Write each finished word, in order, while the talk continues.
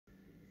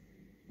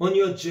on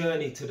your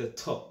journey to the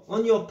top,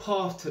 on your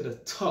path to the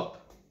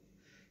top,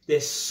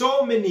 there's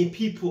so many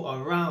people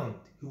around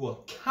who are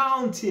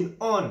counting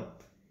on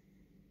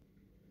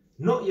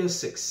not your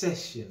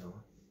success, you know.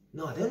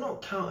 No, they're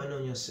not counting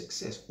on your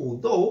success.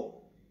 Although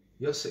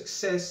your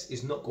success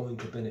is not going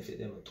to benefit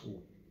them at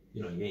all.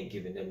 You know, you ain't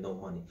giving them no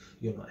money.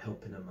 You're not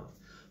helping them out.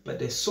 But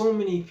there's so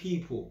many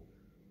people,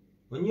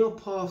 on your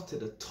path to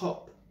the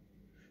top,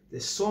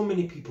 there's so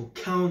many people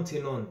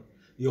counting on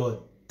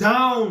your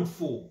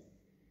downfall.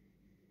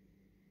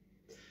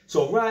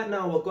 So right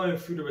now we're going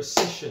through the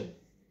recession.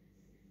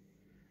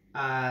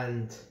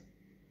 And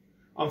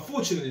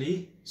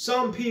unfortunately,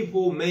 some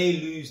people may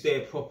lose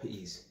their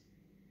properties.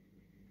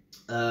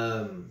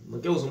 My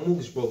girl's a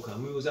mortgage broker,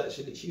 and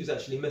she was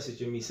actually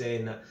messaging me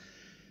saying that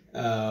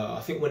I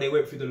think when they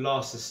went through the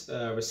last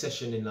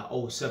recession in like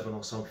 07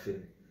 or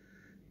something,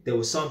 there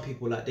were some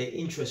people like their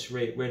interest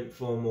rate went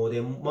from, or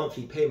their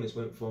monthly payments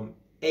went from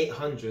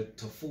 800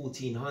 to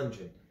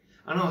 1400,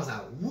 and I was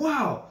like,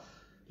 wow,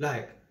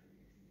 like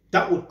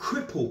that would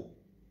cripple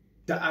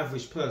the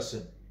average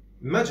person.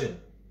 Imagine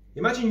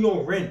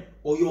your rent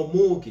or your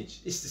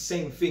mortgage, it's the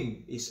same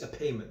thing, it's a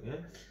payment, yeah?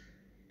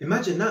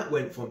 Imagine that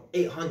went from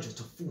 800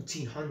 to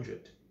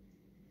 1400.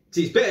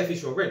 See, it's better if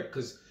it's your rent,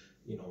 because,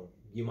 you know,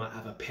 you might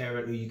have a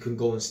parent who you can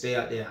go and stay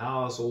at their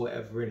house or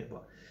whatever in it.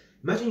 But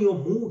imagine your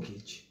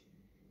mortgage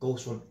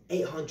goes from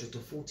 800 to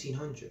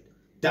 1400.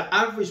 The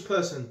average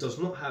person does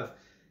not have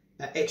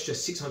an extra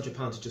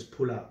 £600 to just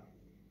pull out.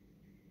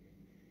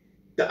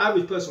 The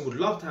average person would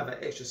love to have an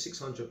extra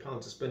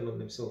 £600 to spend on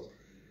themselves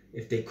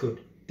if they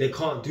could. They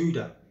can't do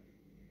that.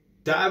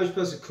 The average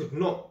person could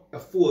not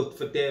afford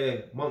for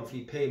their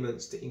monthly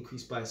payments to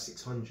increase by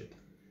 600.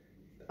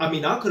 I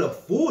mean, I could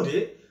afford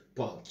it,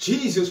 but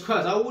Jesus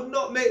Christ, I would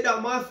not make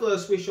that my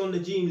first wish on the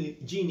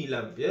genie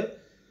lamp, yeah?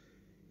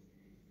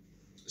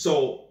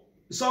 So,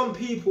 some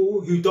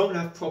people who don't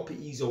have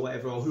properties or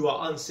whatever, or who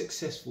are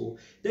unsuccessful,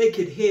 they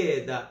could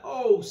hear that,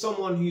 oh,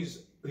 someone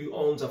who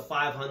owns a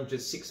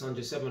 500,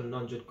 600,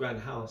 700 grand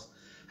house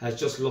has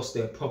just lost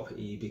their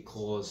property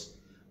because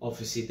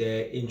obviously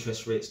their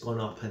interest rate's gone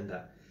up and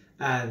that.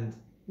 And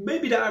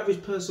maybe the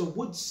average person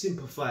would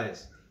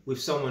sympathize with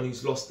someone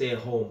who's lost their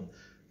home,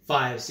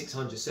 500,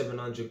 600,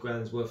 700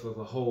 grand's worth of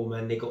a home,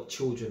 and they got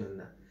children and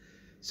that.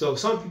 So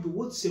some people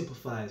would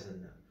sympathize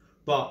in that.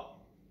 But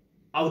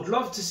I would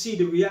love to see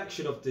the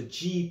reaction of the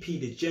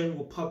GP, the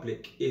general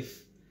public,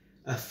 if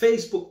a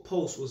Facebook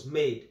post was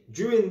made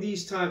during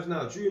these times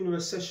now, during the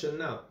recession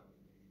now,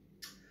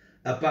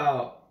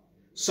 about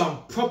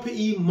some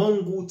property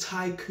Mongol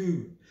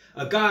tycoon,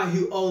 a guy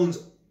who owns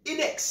in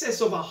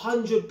excess of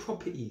 100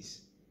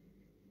 properties.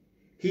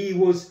 He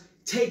was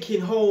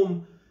taking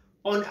home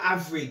on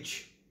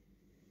average,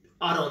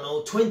 I don't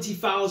know,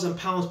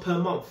 £20,000 per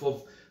month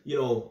of, you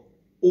know,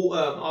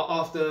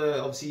 after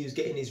obviously he was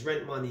getting his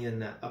rent money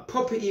and that. A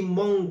property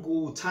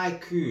Mongol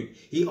tycoon.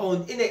 He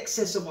owned in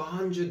excess of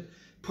 100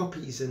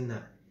 properties and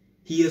that.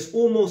 He has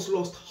almost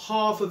lost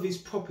half of his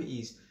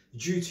properties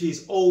due to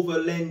his over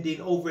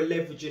lending, over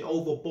leveraging,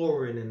 over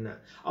borrowing and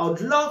that. I would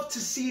love to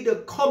see the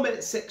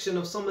comment section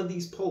of some of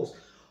these posts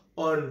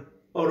on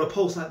a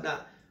post like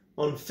that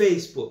on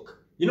Facebook.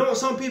 You know what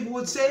some people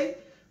would say?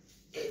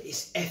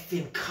 It's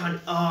effing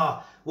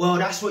cunt. Well,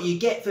 that's what you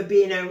get for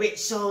being a rich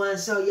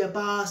so-and-so, you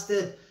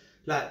bastard.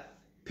 Like,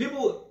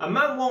 people, a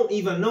man won't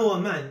even know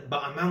a man,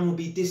 but a man will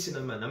be dissing a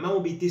man. A man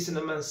will be dissing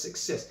a man's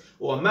success.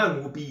 Or a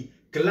man will be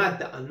glad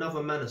that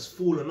another man has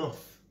fallen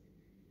off.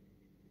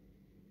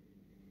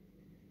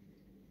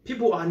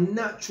 People are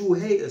natural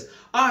haters.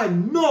 I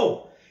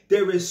know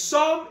there is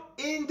some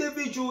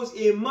individuals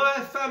in my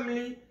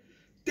family,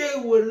 they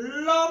would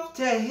love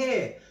to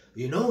hear,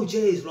 you know,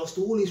 Jay's lost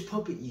all his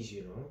properties,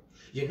 you know.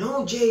 You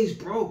know Jay's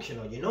broke, you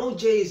know. You know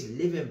Jay's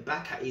living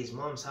back at his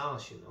mum's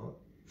house, you know.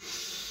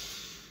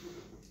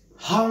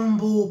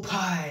 Humble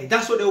pie.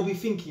 That's what they'll be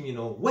thinking, you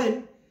know.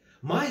 When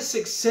my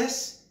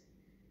success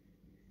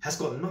has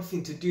got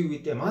nothing to do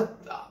with them.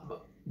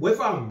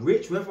 Whether I'm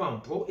rich, whether I'm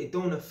broke, it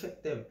don't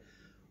affect them.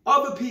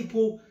 Other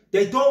people,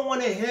 they don't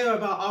want to hear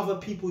about other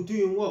people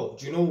doing well.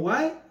 Do you know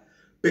why?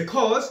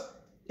 Because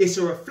it's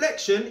a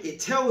reflection. It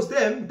tells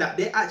them that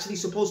they're actually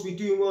supposed to be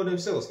doing well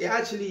themselves. It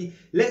actually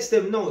lets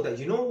them know that,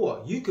 you know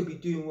what, you could be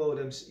doing well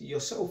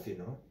yourself, you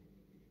know.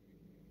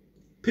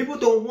 People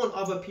don't want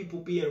other people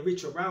being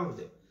rich around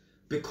them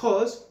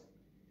because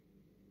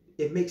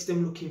it makes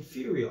them look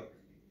inferior.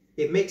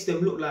 It makes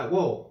them look like,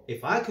 whoa,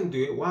 if I can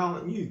do it, why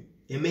aren't you?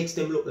 It makes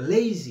them look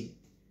lazy.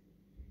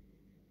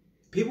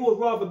 People would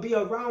rather be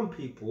around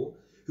people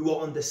who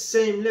are on the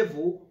same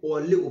level or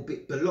a little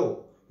bit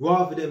below,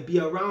 rather than be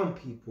around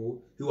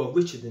people who are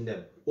richer than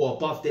them or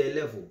above their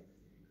level.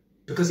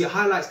 Because it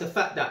highlights the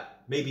fact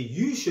that maybe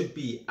you should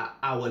be at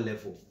our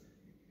level.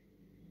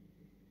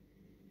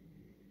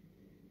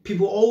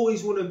 People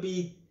always want to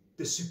be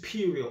the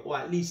superior, or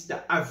at least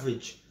the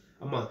average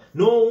among.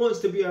 No one wants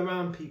to be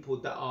around people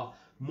that are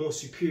more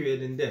superior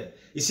than them.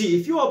 You see,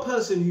 if you're a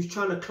person who's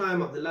trying to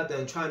climb up the ladder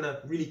and trying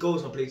to really go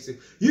some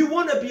places, you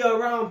want to be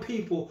around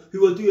people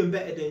who are doing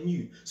better than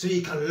you so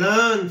you can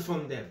learn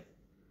from them.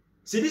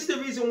 See, this is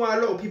the reason why a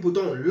lot of people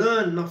don't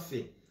learn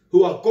nothing,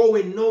 who are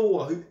going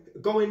nowhere,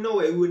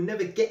 who will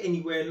never get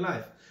anywhere in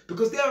life.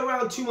 Because they're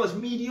around too much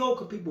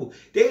mediocre people.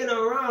 They ain't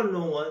around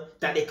no one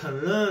that they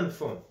can learn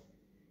from.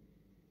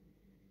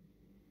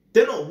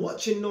 They're not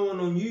watching no one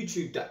on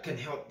YouTube that can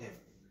help them.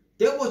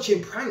 They're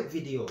watching prank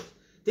videos.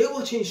 They're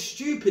watching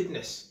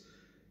stupidness.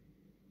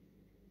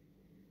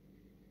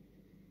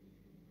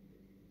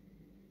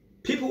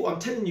 People, I'm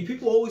telling you,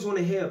 people always want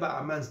to hear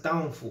about a man's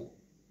downfall.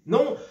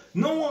 No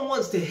one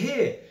wants to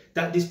hear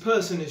that this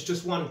person has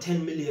just won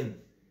 10 million.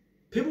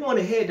 People want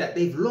to hear that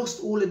they've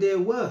lost all of their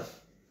worth.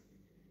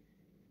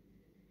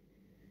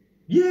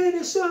 Yeah,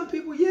 there's certain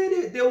people,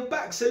 yeah, they'll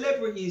back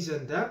celebrities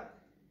and that.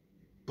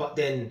 But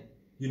then,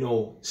 you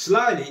know,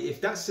 slyly, if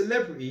that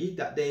celebrity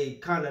that they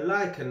kind of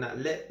like and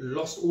that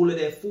lost all of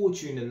their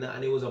fortune and that,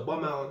 and it was a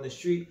bum out on the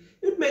street,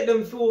 it'd make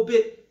them feel a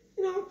bit,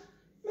 you know,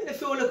 make them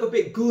feel like a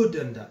bit good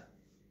and that.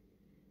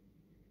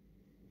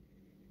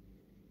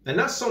 And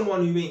that's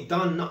someone who ain't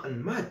done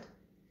nothing mad.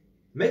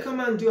 Make a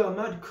man do a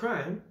mad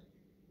crime.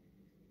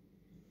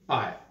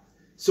 Alright,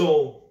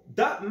 so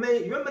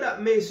remember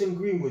that Mason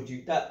Greenwood,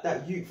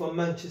 that youth from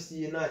Manchester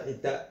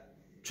United that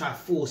tried to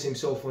force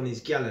himself on his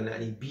gal and that,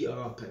 and he beat her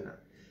up and that.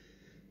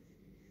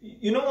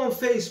 You know, on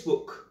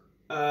Facebook,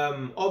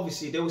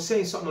 obviously they were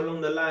saying something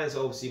along the lines,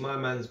 obviously my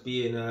man's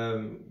being,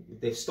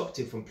 they've stopped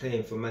him from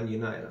playing for Man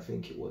United, I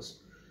think it was.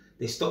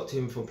 They stopped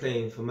him from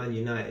playing for Man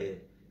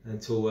United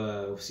until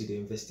obviously the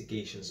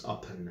investigation's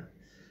up and that.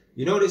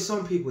 You know, there's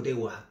some people, they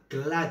were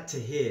glad to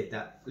hear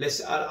that.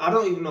 I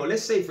don't even know.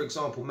 Let's say, for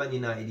example, Man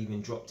United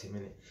even dropped him,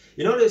 innit?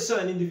 You know, there's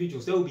certain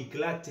individuals, they'll be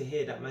glad to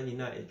hear that Man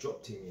United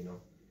dropped him, you know.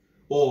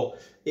 Or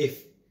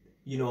if,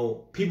 you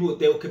know,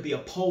 there could be a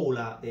poll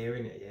out there,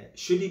 innit, yeah?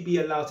 Should he be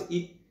allowed to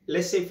eat?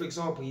 Let's say, for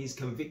example, he's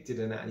convicted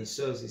and that, and he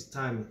serves his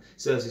time,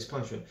 serves his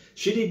punishment.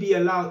 Should he be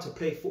allowed to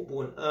play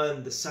football and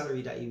earn the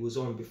salary that he was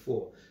on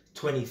before?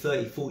 20,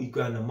 30, 40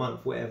 grand a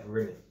month,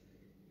 whatever, innit?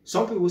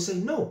 Some people will say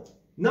no.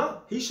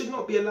 No, he should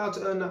not be allowed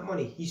to earn that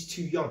money. He's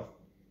too young.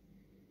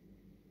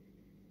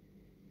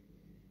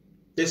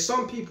 There's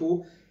some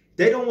people,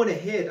 they don't want to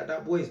hear that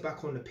that boy is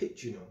back on the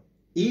pitch, you know.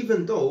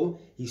 Even though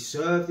he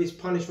served his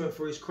punishment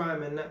for his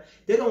crime and that,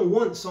 they don't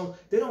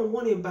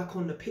want him back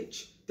on the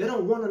pitch. They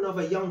don't want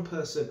another young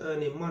person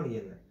earning money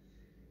in that.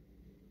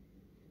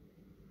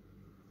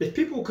 If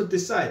people could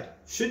decide,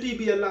 should he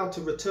be allowed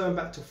to return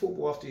back to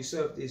football after he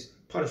served his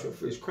punishment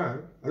for his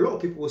crime, a lot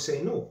of people will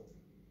say no.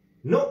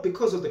 Not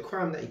because of the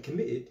crime that he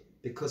committed,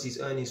 because he's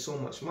earning so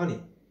much money.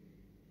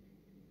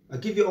 I'll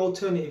give you an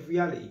alternative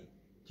reality.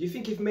 Do you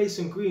think if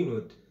Mason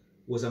Greenwood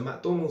was a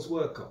McDonald's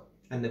worker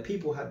and the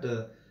people had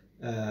the,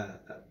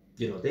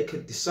 you know, they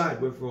could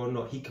decide whether or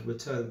not he could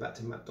return back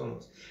to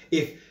McDonald's?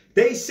 If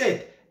they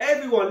said,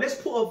 everyone, let's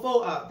put a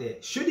vote out there.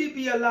 Should he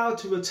be allowed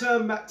to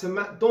return back to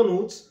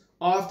McDonald's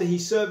after he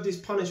served his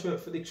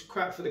punishment for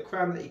the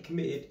crime that he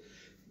committed?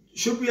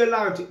 Should we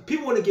allow him to?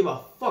 People want to give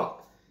a fuck.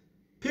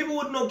 People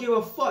would not give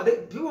a fuck.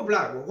 People would be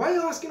like, well, why are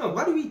you asking us?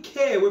 Why do we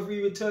care whether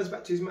he returns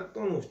back to his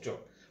McDonald's job?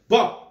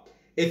 But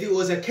if it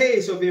was a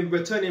case of him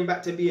returning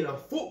back to being a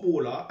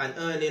footballer and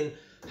earning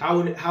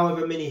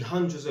however many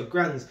hundreds of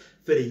grands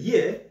for the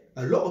year,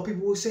 a lot of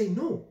people will say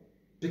no,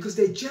 because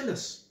they're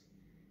jealous.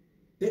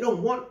 They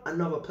don't want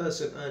another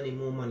person earning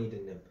more money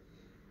than them.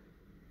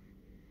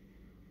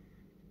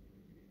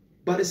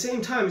 But at the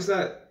same time, it's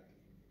like,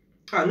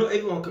 not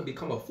everyone can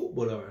become a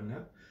footballer and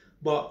that,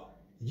 but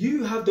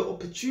you have the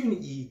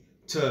opportunity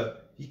to,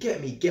 you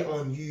get me, get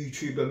on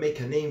YouTube and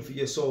make a name for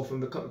yourself and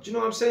become, do you know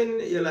what I'm saying?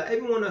 You're like,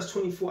 everyone has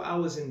 24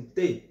 hours in a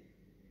day.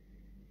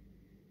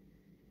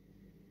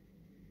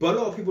 But a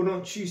lot of people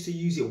don't choose to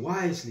use it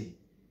wisely.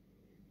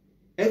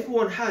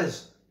 Everyone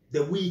has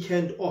the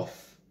weekend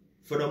off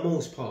for the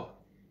most part.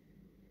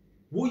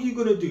 What are you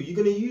going to do?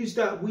 You're going to use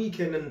that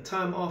weekend and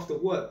time after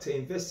work to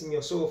invest in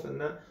yourself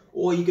and that,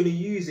 or are you going to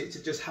use it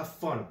to just have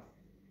fun?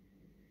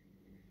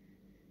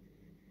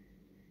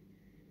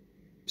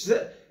 So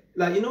that,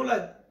 like, you know,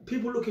 like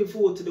people looking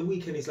forward to the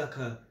weekend is like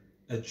a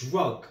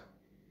drug.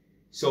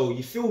 So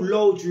you feel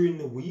low during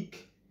the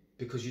week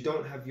because you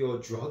don't have your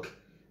drug.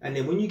 And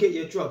then when you get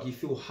your drug, you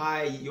feel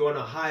high. You're on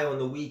a high on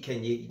the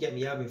weekend. You get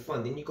me, having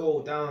fun. Then you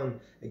go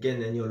down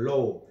again and you're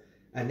low.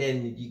 And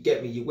then you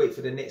get me, you wait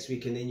for the next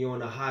week and then you're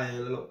on a high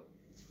and a low.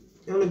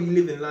 You want to be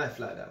living life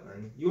like that,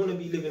 man. You want to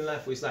be living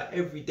life where it's like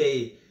every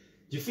day.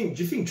 Do you think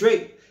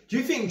Drake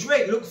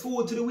looks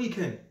forward to the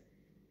weekend?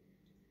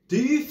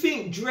 Do you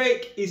think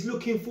Drake is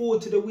looking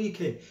forward to the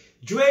weekend?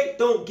 Drake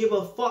don't give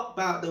a fuck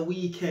about the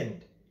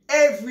weekend.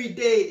 Every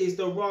day is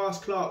the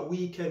Ross Clark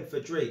weekend for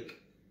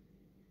Drake.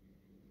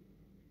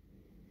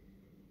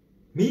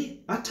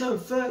 Me, I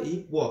turned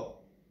 30, what,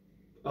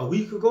 a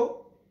week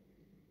ago?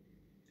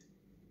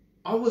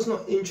 I was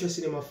not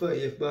interested in my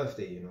 30th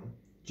birthday, you know.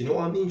 Do you know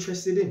what I'm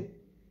interested in?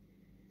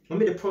 I'm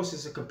in the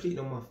process of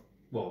completing my,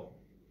 well,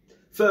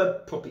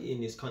 Third property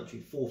in this country,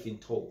 fourth in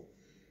total.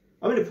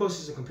 I'm in the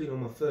process of completing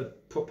on my third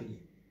property.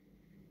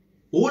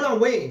 All I'm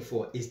waiting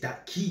for is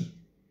that key.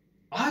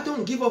 I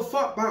don't give a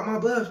fuck about my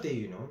birthday,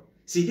 you know.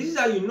 See, this is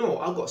how you know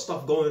I've got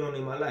stuff going on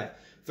in my life.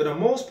 For the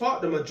most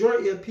part, the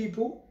majority of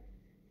people,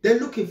 they're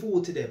looking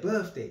forward to their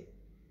birthday.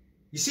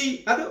 You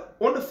see,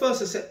 on the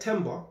 1st of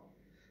September,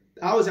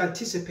 I was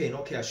anticipating,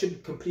 okay, I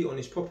should complete on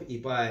this property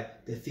by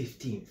the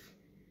 15th.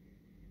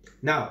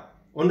 Now,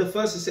 on the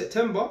 1st of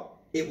September,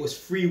 it was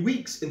 3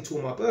 weeks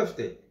until my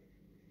birthday.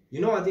 You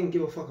know, I didn't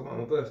give a fuck about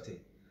my birthday.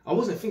 I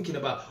wasn't thinking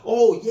about,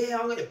 oh yeah,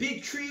 I'm gonna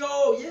big tree,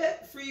 oh yeah,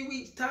 3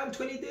 weeks time,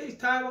 20 days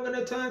time, I'm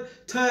gonna turn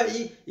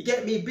 30. You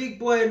get me, big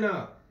boy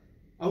now.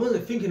 I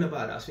wasn't thinking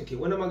about that. I was thinking,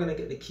 when am I gonna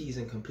get the keys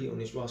and complete on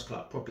this Ross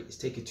Clark property? It's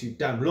taking too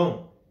damn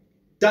long.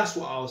 That's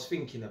what I was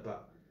thinking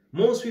about.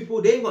 Most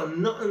people, they ain't got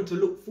nothing to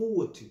look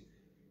forward to.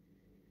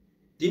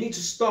 You need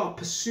to start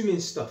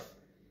pursuing stuff,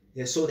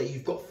 yeah, so that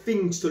you've got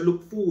things to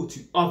look forward to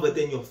other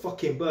than your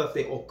fucking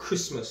birthday or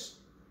Christmas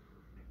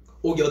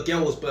or your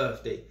girl's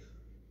birthday.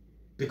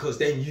 Because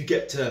then you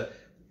get to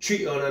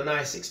treat her on a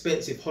nice,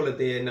 expensive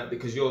holiday and that,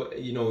 because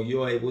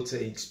you're able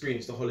to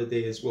experience the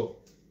holiday as well.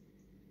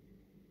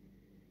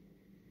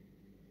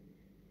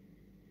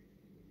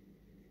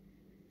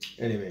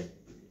 Anyway,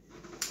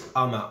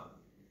 I'm out.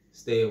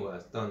 Stay away.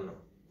 Done now.